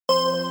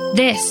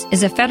This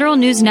is a Federal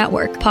News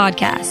Network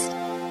podcast.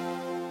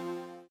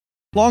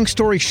 Long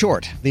story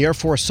short, the Air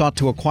Force sought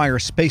to acquire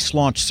Space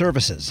Launch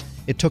Services.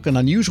 It took an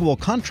unusual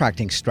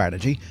contracting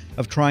strategy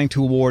of trying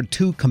to award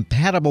two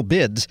compatible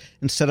bids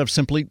instead of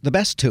simply the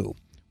best two.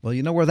 Well,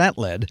 you know where that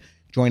led.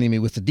 Joining me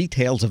with the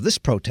details of this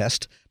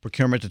protest,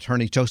 procurement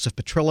attorney Joseph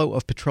Petrillo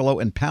of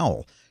Petrillo &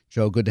 Powell.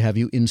 Joe, good to have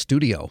you in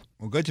studio.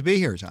 Well, good to be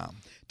here, Tom.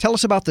 Tell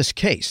us about this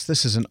case.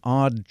 This is an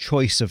odd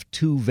choice of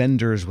two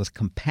vendors with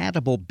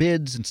compatible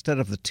bids instead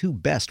of the two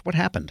best. What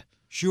happened?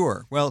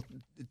 Sure. Well,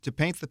 to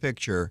paint the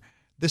picture,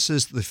 this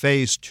is the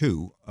phase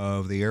two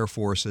of the Air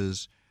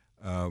Force's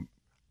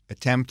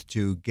attempt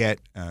to get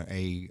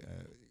a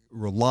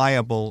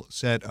reliable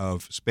set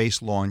of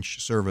space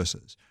launch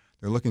services.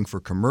 They're looking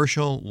for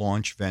commercial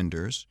launch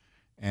vendors,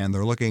 and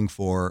they're looking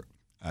for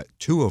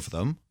two of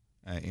them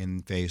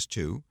in phase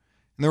two.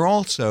 And they're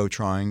also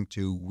trying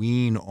to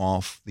wean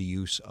off the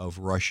use of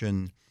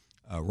Russian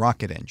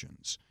rocket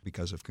engines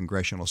because of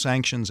congressional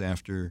sanctions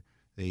after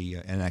the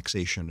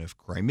annexation of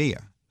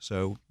Crimea.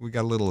 So we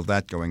got a little of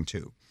that going,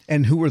 too.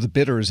 And who were the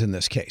bidders in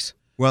this case?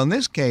 Well, in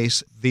this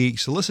case, the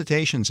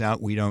solicitation's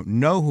out. We don't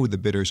know who the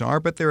bidders are,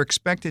 but they're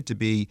expected to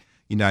be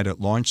United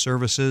Launch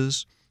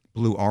Services,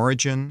 Blue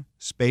Origin,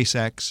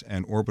 SpaceX,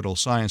 and Orbital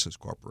Sciences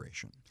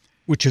Corporation.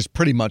 Which is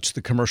pretty much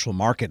the commercial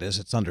market as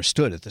it's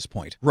understood at this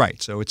point.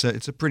 Right. So it's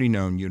a pretty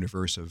known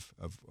universe of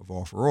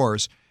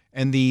offerors.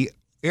 And the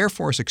Air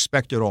Force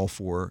expected all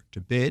four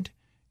to bid,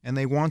 and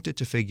they wanted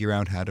to figure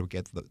out how to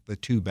get the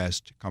two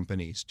best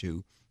companies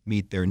to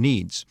meet their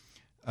needs.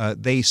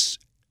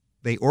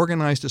 They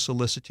organized a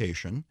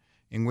solicitation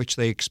in which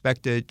they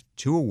expected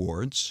two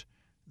awards.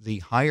 The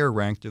higher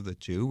ranked of the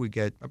two would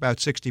get about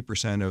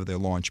 60% of their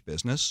launch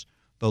business,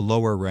 the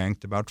lower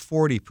ranked about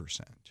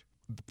 40%.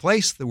 The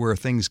place where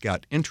things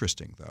got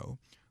interesting, though,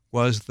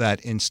 was that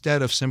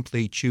instead of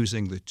simply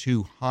choosing the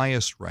two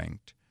highest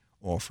ranked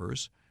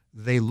offers,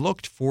 they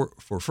looked for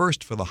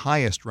the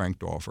highest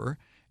ranked offer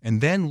and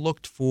then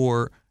looked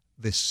for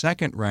the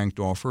second ranked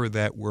offer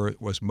that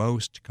was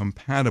most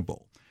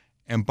compatible.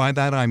 And by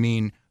that I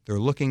mean they're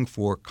looking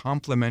for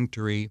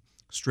complementary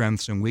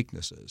strengths and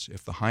weaknesses.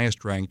 If the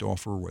highest ranked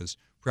offer was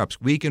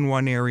perhaps weak in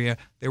one area,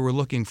 they were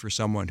looking for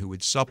someone who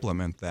would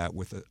supplement that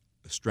with a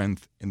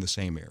strength in the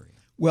same area.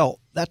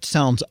 Well, that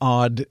sounds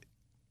odd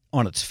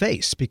on its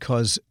face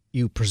because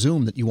you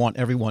presume that you want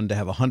everyone to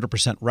have a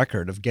 100%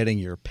 record of getting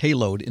your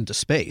payload into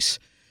space.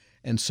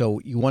 And so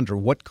you wonder,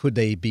 what could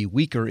they be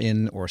weaker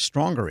in or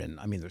stronger in?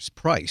 I mean, there's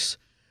price,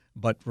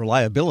 but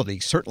reliability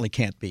certainly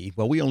can't be.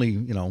 Well,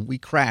 we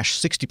crash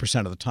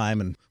 60% of the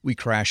time and we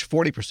crash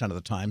 40% of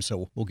the time,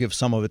 so we'll give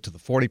some of it to the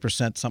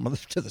 40%, some of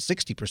it to the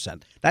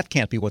 60%. That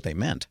can't be what they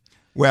meant.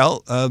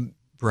 Well,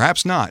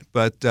 perhaps not,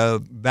 but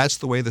that's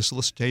the way the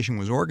solicitation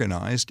was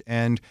organized,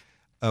 and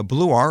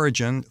Blue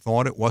Origin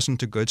thought it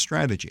wasn't a good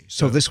strategy.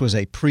 So this was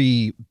a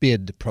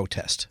pre-bid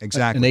protest,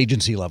 exactly, an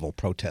agency-level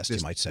protest, you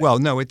might say. Well,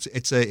 no, it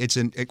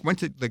went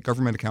to the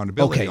Government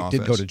Accountability Office.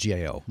 Okay, it did go to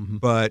GAO. Mm-hmm.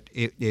 But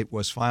it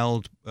was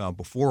filed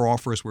before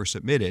offers were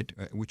submitted,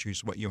 which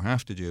is what you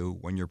have to do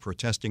when you're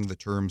protesting the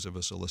terms of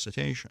a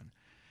solicitation.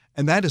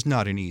 And that is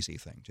not an easy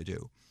thing to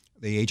do.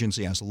 The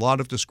agency has a lot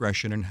of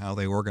discretion in how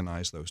they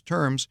organize those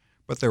terms,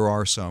 but there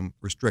are some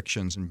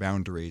restrictions and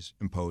boundaries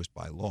imposed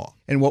by law.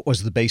 And what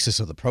was the basis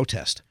of the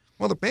protest?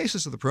 Well, the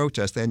basis of the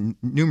protest had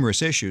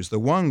numerous issues. The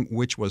one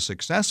which was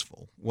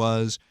successful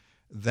was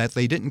that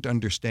they didn't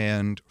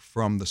understand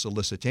from the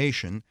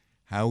solicitation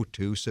how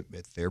to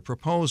submit their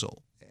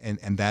proposal. And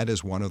that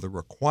is one of the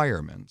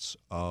requirements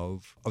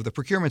of the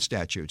procurement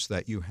statutes,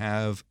 that you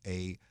have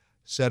a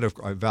set of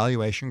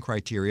evaluation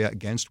criteria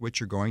against which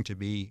you're going to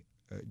be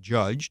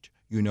judged.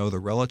 You know the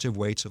relative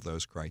weights of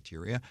those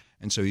criteria,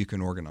 and so you can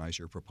organize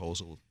your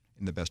proposal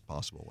in the best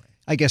possible way.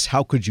 I guess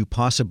how could you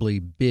possibly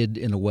bid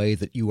in a way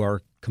that you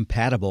are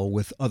compatible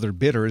with other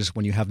bidders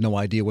when you have no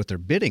idea what they're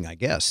bidding, I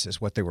guess,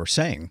 is what they were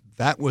saying.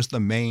 That was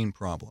the main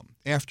problem.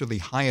 After the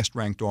highest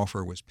ranked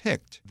offer was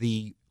picked,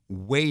 the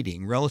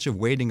relative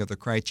weighting of the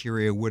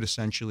criteria could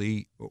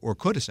essentially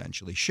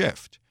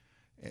shift.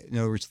 In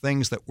other words,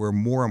 things that were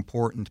more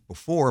important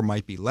before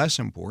might be less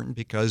important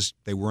because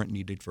they weren't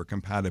needed for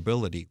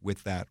compatibility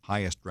with that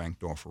highest-ranked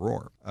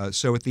offeror.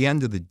 So at the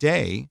end of the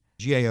day,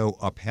 GAO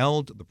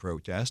upheld the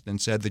protest and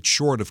said that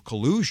short of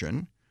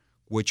collusion,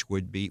 which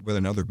would be with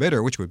another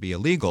bidder, which would be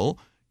illegal,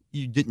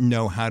 you didn't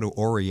know how to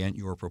orient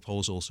your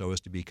proposal so as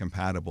to be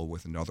compatible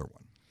with another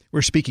one.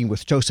 We're speaking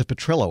with Joseph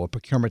Petrillo, a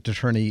procurement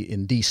attorney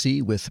in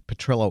D.C. with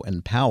Petrillo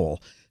 & Powell.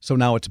 So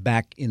now it's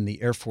back in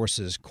the Air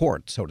Force's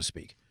court, so to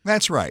speak.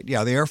 That's right.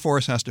 Yeah, the Air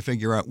Force has to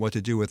figure out what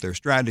to do with their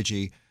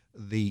strategy.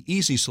 The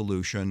easy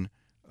solution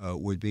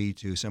would be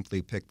to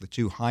simply pick the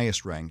two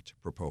highest-ranked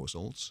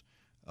proposals.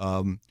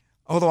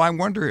 Although I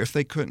wonder if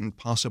they couldn't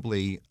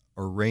possibly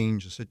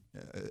arrange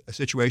a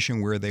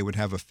situation where they would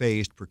have a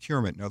phased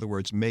procurement. In other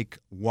words, make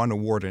one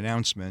award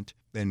announcement,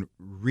 then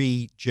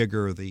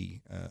rejigger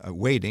the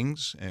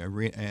weightings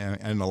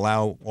and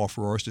allow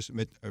offerors to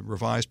submit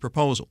revised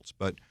proposals.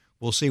 But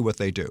we'll see what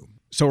they do.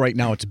 So right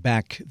now it's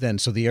back then.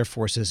 So the Air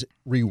Force is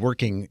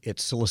reworking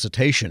its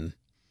solicitation,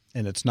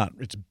 and it's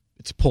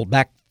pulled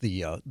back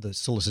the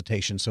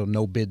solicitation, so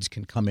no bids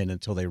can come in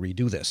until they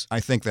redo this. I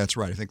think that's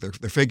right. I think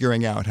they're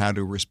figuring out how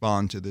to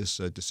respond to this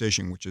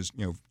decision, which is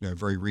a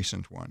very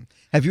recent one.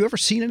 Have you ever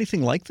seen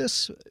anything like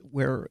this,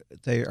 where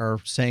they are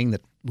saying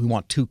that we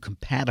want 2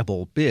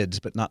 compatible bids,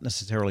 but not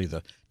necessarily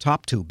the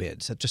top 2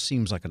 bids? That just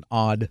seems like an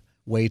odd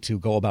way to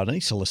go about any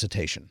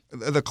solicitation.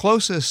 The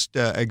closest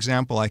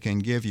example I can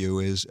give you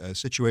is a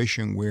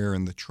situation where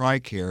in the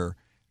TRICARE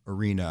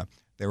arena,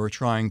 they were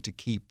trying to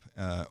keep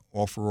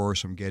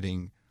offerors from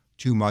getting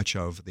too much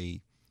of the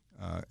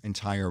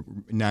entire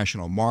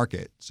national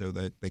market so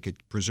that they could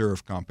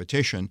preserve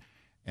competition.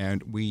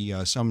 And we,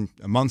 some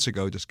months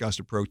ago, discussed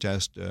a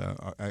protest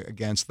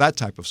against that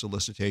type of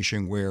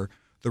solicitation where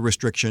the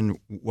restriction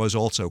was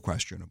also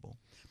questionable.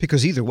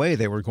 Because either way,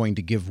 they were going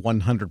to give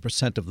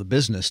 100% of the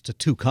business to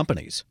 2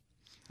 companies.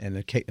 And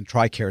in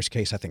TRICARE's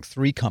case, I think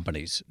 3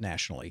 companies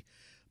nationally.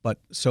 But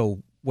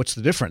so what's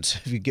the difference?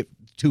 If you get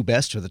 2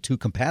 best or the 2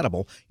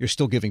 compatible, you're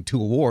still giving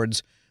 2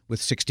 awards with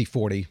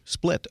 60-40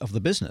 split of the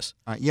business.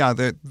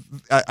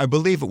 I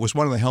believe it was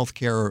one of the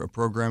healthcare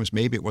programs.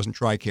 Maybe it wasn't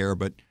TRICARE,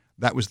 but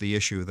that was the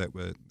issue that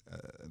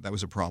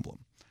was a problem.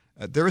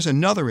 There is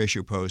another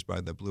issue posed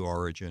by the Blue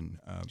Origin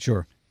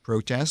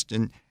protest,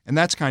 and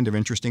that's kind of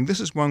interesting. This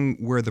is one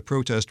where the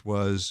protest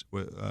was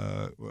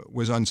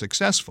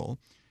unsuccessful,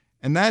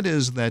 and that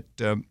is that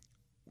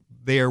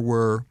there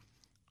were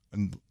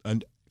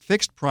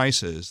fixed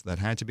prices that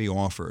had to be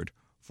offered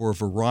for a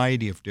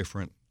variety of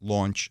different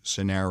launch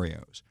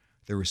scenarios.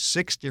 There were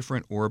 6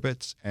 different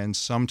orbits, and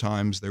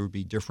sometimes there would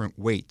be different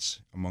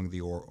weights among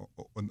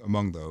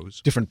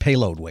those. Different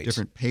payload weights.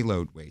 Different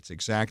payload weights,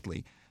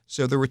 exactly.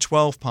 So there were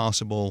 12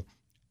 possible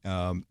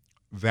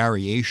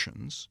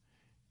variations,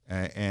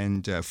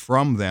 and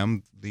from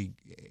them, the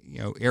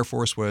Air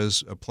Force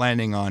was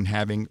planning on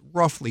having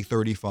roughly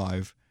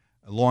 35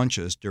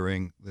 launches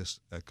during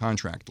this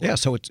contract. Yeah,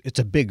 so it's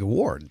a big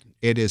award.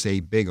 It is a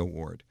big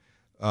award.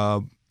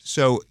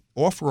 So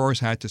offerors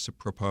had to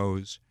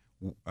propose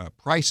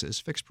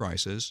fixed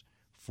prices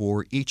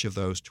for each of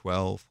those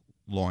 12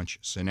 launch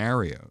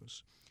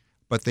scenarios.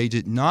 But they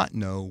did not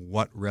know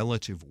what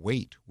relative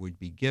weight would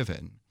be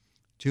given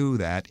to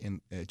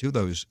to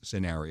those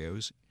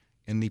scenarios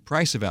in the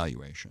price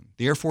evaluation.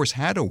 The Air Force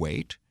had a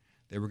weight.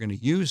 They were going to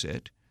use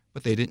it,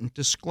 but they didn't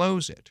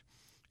disclose it.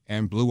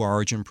 And Blue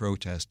Origin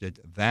protested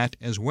that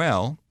as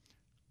well,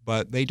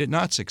 but they did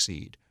not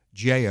succeed.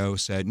 GAO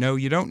said, no,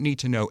 you don't need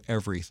to know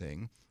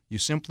everything. You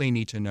simply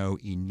need to know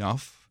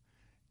enough.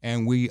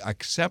 And we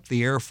accept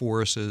the Air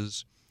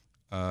Force's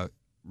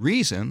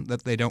reason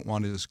that they don't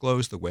want to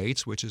disclose the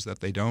weights, which is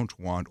that they don't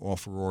want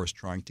offerors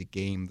trying to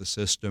game the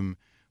system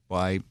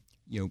by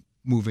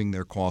moving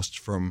their costs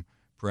from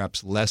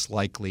perhaps less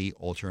likely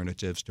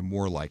alternatives to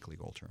more likely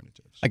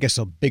alternatives. I guess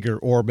a bigger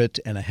orbit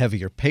and a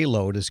heavier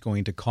payload is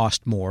going to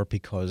cost more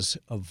because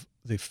of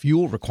the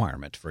fuel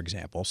requirement, for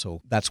example.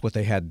 So that's what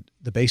they had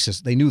the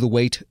basis. They knew the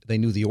weight, they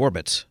knew the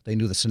orbits, they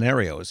knew the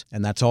scenarios,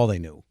 and that's all they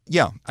knew.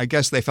 Yeah, I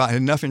guess they had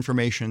enough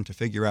information to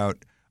figure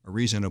out a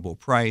reasonable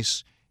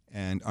price,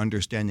 and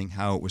understanding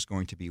how it was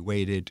going to be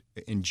weighted,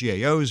 in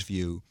GAO's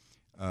view,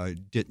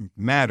 didn't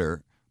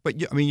matter. But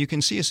you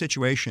can see a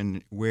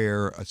situation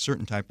where a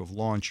certain type of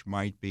launch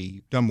might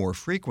be done more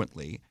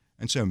frequently,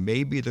 and so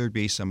maybe there'd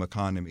be some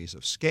economies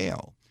of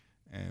scale.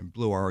 And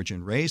Blue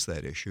Origin raised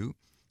that issue.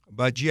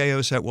 But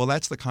GAO said, well,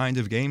 that's the kind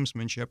of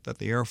gamesmanship that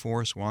the Air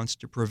Force wants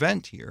to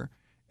prevent here,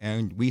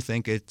 and we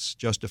think it's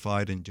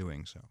justified in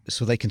doing so.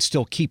 So they can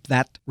still keep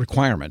that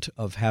requirement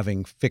of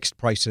having fixed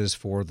prices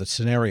for the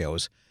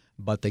scenarios,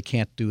 but they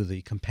can't do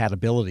the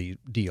compatibility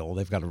deal.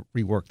 They've got to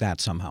rework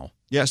that somehow.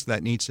 Yes,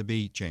 that needs to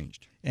be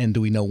changed. And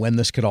do we know when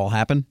this could all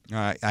happen?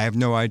 I have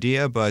no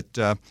idea, but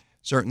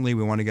certainly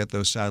we want to get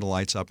those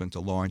satellites up into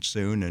launch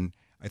soon, and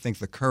I think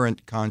the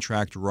current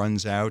contract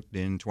runs out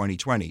in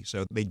 2020,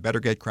 so they'd better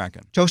get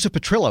cracking. Joseph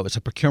Petrillo is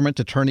a procurement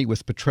attorney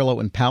with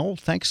Petrillo & Powell.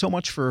 Thanks so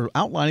much for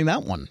outlining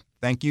that one.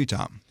 Thank you,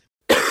 Tom.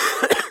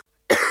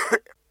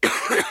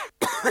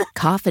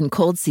 Cough and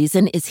cold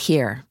season is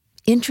here.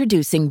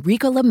 Introducing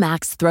Ricola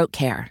Max Throat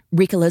Care,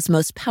 Ricola's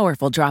most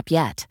powerful drop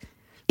yet.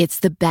 It's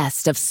the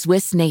best of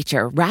Swiss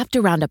nature wrapped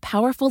around a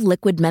powerful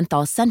liquid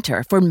menthol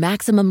center for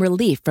maximum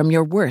relief from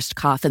your worst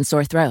cough and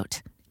sore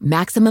throat.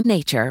 Maximum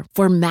nature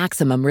for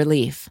maximum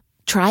relief.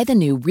 Try the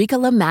new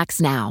Ricola Max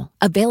now,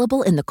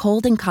 available in the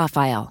cold and cough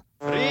aisle.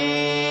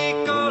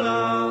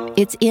 Ricola.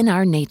 It's in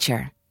our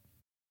nature.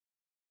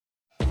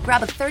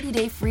 Grab a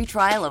 30-day free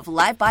trial of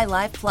Live by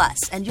Live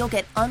Plus, and you'll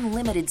get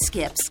unlimited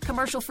skips,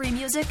 commercial-free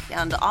music,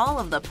 and all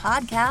of the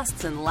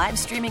podcasts and live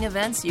streaming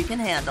events you can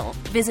handle.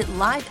 Visit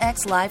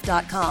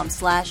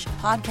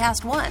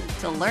livexlive.com/podcast1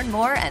 to learn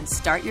more and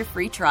start your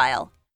free trial.